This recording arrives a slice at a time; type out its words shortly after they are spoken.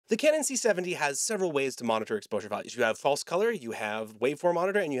The Canon C70 has several ways to monitor exposure values. You have false color, you have waveform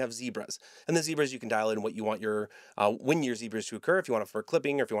monitor, and you have zebras. And the zebras, you can dial in what you want your when your zebras to occur, if you want it for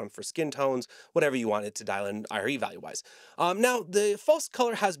clipping or if you want it for skin tones, whatever you want it to dial in IRE value-wise. Now, the false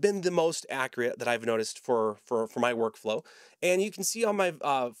color has been the most accurate that I've noticed for my workflow. And you can see on my,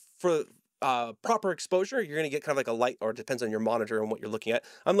 proper exposure, you're going to get kind of like a light, or it depends on your monitor and what you're looking at.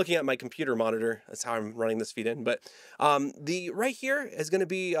 I'm looking at my computer monitor. That's how I'm running this feed in. But the right here is going to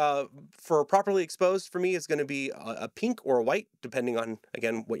be, for properly exposed, for me, is going to be a pink or a white, depending on,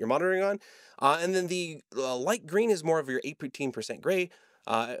 again, what you're monitoring on. And then the light green is more of your 18% gray,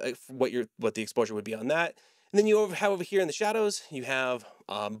 what the exposure would be on that. And then you have over here in the shadows, you have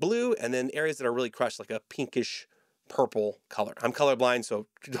blue, and then areas that are really crushed, like a pinkish purple color. I'm colorblind, so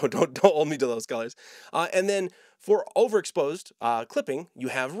don't hold me to those colors. And then for overexposed clipping, you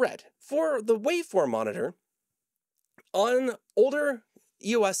have red. For the waveform monitor, on older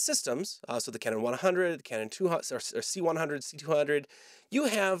EOS systems, so the Canon 100, Canon 200, or C100, C200, you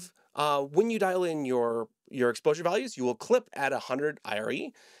have, when you dial in your exposure values, you will clip at 100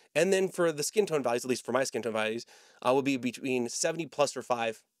 IRE. And then for the skin tone values, at least for my skin tone values, will be between 70 plus or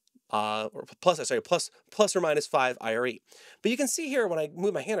 5 plus or minus 5 IRE. But you can see here when I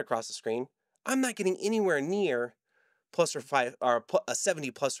move my hand across the screen, I'm not getting anywhere near plus or 5 or a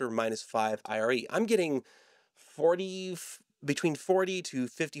 70 plus or minus 5 IRE. I'm getting between 40 to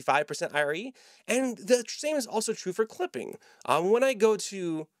 55% IRE, and the same is also true for clipping. When I go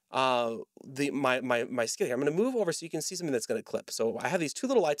to my scale here, I'm going to move over so you can see something that's going to clip. So I have these two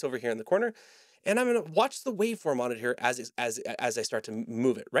little lights over here in the corner. And I'm going to watch the waveform on it here as I start to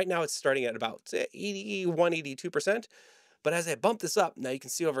move it. Right now it's starting at about 81, 82%. But as I bump this up, now you can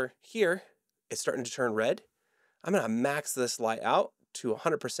see over here, it's starting to turn red. I'm going to max this light out to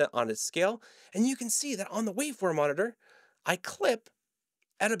 100% on its scale. And you can see that on the waveform monitor, I clip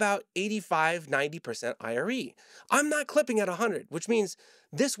at about 85, 90% IRE. I'm not clipping at 100, which means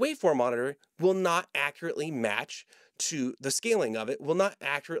this waveform monitor will not accurately match to the scaling of it, will not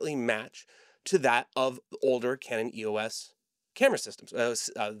accurately match to that of older Canon EOS camera systems,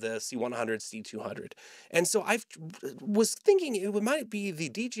 the C100, C200. And so I was thinking it might be the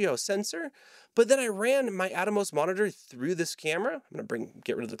DGO sensor, but then I ran my Atomos monitor through this camera. I'm going to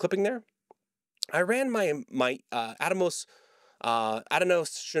get rid of the clipping there. I ran my Atomos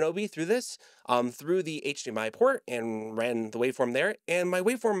Shinobi through this, through the HDMI port, and ran the waveform there. And my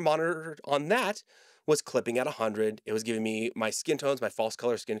waveform monitor on that was clipping at 100. It was giving me my skin tones, my false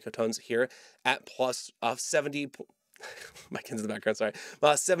color skin tones here at plus 70. My kid's in the background, sorry.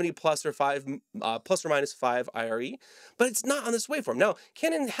 70 plus or minus 5 IRE, but it's not on this waveform. Now,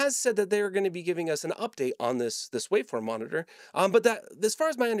 Canon has said that they're going to be giving us an update on this waveform monitor, but that, as far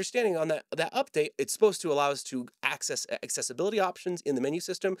as my understanding on that update, it's supposed to allow us to access accessibility options in the menu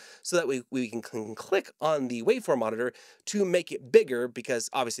system so that we can click on the waveform monitor to make it bigger, because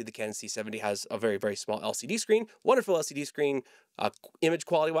obviously the Canon C70 has a very, very small LCD screen, wonderful LCD screen, image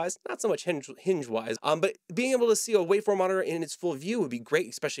quality wise, not so much hinge wise, but being able to see a waveform monitor in its full view would be great,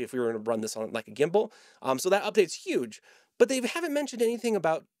 especially if we were going to run this on like a gimbal. So that update's huge, but they haven't mentioned anything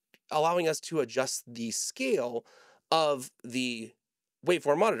about allowing us to adjust the scale of the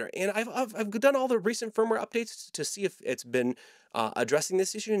waveform monitor. And I've done all the recent firmware updates to see if it's been addressing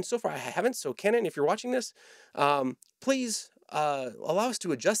this issue, and so far I haven't. So Canon, if you're watching this, please allow us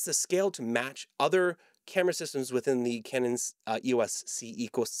to adjust the scale to match other camera systems within the Canon EOS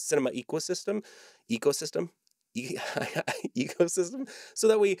cinema ecosystem, so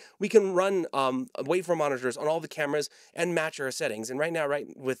that we can run waveform monitors on all the cameras and match our settings. And right now,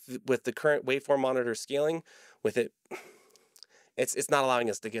 with the current waveform monitor scaling, with it, it's not allowing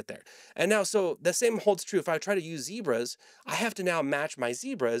us to get there. And now, so the same holds true if I try to use zebras. I have to now match my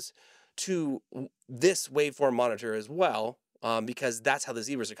zebras to this waveform monitor as well, because that's how the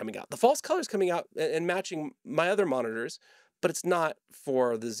zebras are coming out. The false color is coming out and matching my other monitors, but it's not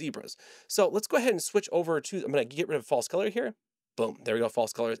for the zebras. So let's go ahead and switch over to, I'm going to get rid of false color here. Boom, there we go,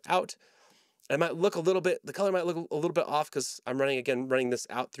 false color is out. It might look a little bit, the color might look a little bit off because I'm running this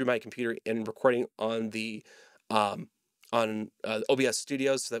out through my computer and recording on the OBS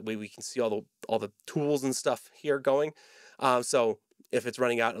Studios, so that way we can see all the tools and stuff here going. So if it's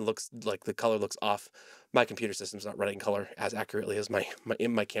running out and looks like the color looks off, my computer system's not running color as accurately as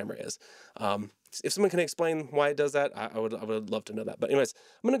my camera is. If someone can explain why it does that, I would love to know that. But anyways,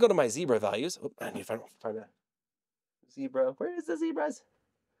 I'm gonna go to my zebra values. Oh, I need to find a zebra. Where is the zebras?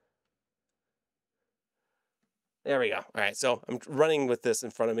 There we go. All right, so I'm running with this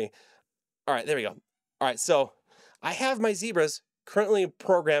in front of me. All right, there we go. All right, so I have my zebras currently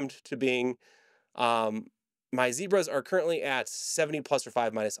programmed to being my zebras are currently at 70 plus or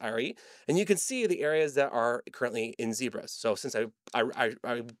 5 minus IRE, and you can see the areas that are currently in zebras. So since I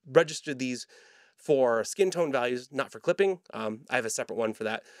registered these for skin tone values, not for clipping, I have a separate one for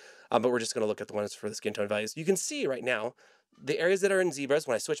that, but we're just going to look at the ones for the skin tone values. You can see right now the areas that are in zebras.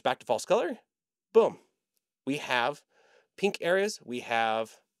 When I switch back to false color, boom, we have pink areas, we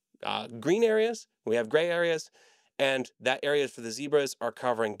have green areas, we have gray areas, and that areas for the zebras are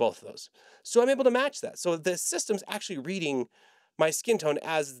covering both of those. So I'm able to match that. So the system's actually reading my skin tone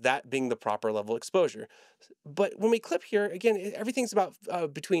as that being the proper level exposure. But when we clip here, again, everything's about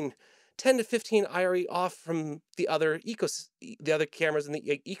between 10 to 15 IRE off from the other cameras in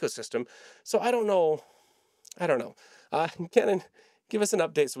the ecosystem. So I don't know. Canon, give us an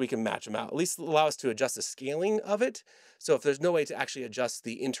update so we can match them out. At least allow us to adjust the scaling of it. So if there's no way to actually adjust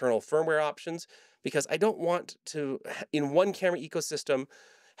the internal firmware options, because I don't want to, in one camera ecosystem,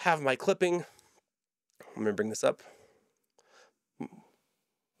 have my clipping. Let me bring this up.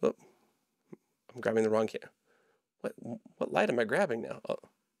 Oh, I'm grabbing the wrong camera. What light am I grabbing now? Oh,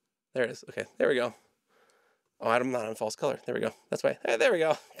 there it is. Okay, there we go. Oh, I'm not on false color. There we go. That's why. Hey, there we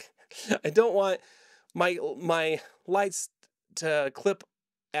go. I don't want my lights to clip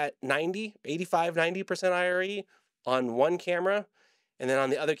at 85, 90% IRE on one camera, and then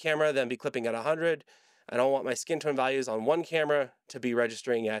on the other camera, then be clipping at 100. I don't want my skin tone values on one camera to be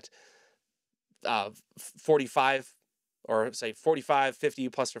registering at 45, or say 45, 50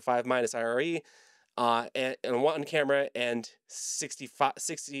 plus or 5 minus IRE, and on one camera, and 65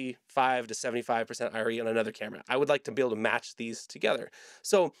 to 75% IRE on another camera. I would like to be able to match these together.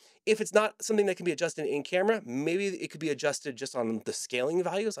 So if it's not something that can be adjusted in camera, maybe it could be adjusted just on the scaling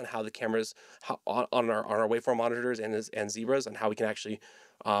values, on how the cameras, on our waveform monitors and zebras, and how we can actually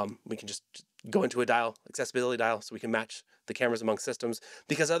we can just go into a dial, accessibility dial, so we can match the cameras among systems,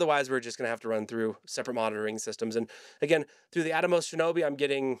 because otherwise we're just going to have to run through separate monitoring systems. And again, through the Atomos Shinobi, I'm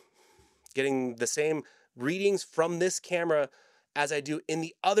getting the same readings from this camera as I do in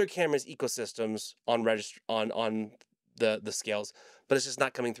the other cameras ecosystems on the scales, but it's just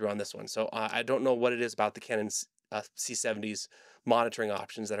not coming through on this one. So I don't know what it is about the Canon C70's monitoring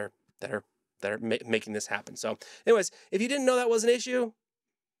options that are making this happen. So anyways, if you didn't know that was an issue,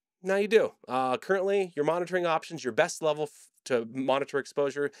 now you do. Currently, your monitoring options, your best level to monitor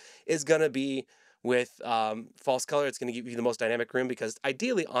exposure is going to be with false color. It's going to give you the most dynamic room, because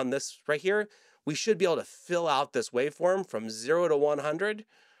ideally on this right here, we should be able to fill out this waveform from 0 to 100.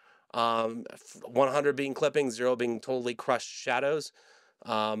 100 being clipping, 0 being totally crushed shadows.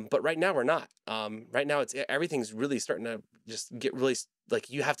 But right now we're not. Right now everything's really starting to just get really, like,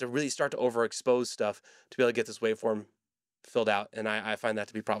 you have to really start to overexpose stuff to be able to get this waveform filled out, and I find that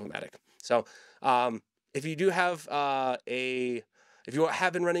to be problematic. So if you do have if you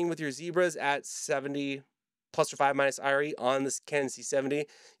have been running with your zebras at 70 plus or 5 minus IRE on this Canon C70,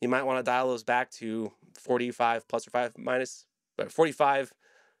 you might want to dial those back to 45 plus or 5 minus, 45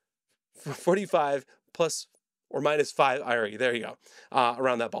 plus or minus 5 IRE. There you go.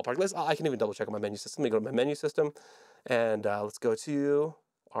 Around that ballpark. I can even double check on my menu system. Let me go to my menu system, and let's go to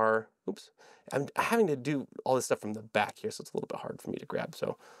our, oops. I'm having to do all this stuff from the back here, so it's a little bit hard for me to grab.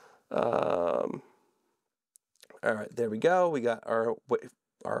 So, all right, there we go. We got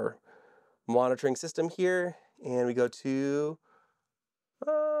our monitoring system here, and we go to,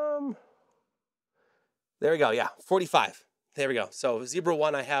 there we go. Yeah, 45. There we go. So Zebra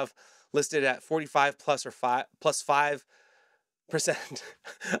 1 I have listed at 45 plus 5%.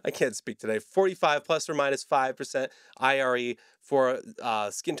 I can't speak today. 45 plus or minus 5% IRE for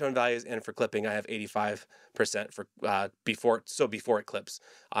skin tone values, and for clipping I have 85% for before it clips.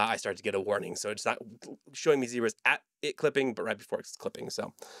 I start to get a warning, so it's not showing me zebras at it clipping, but right before it's clipping.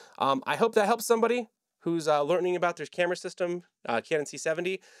 So I hope that helps somebody who's learning about their camera system, Canon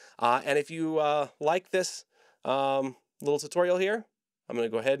C70. And if you like this little tutorial here, I'm going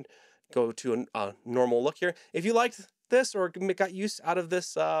to go ahead and go to a normal look here. If you liked this or got use out of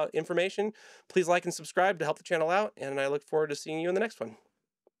this information, please like and subscribe to help the channel out, and I look forward to seeing you in the next one.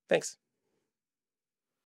 Thanks.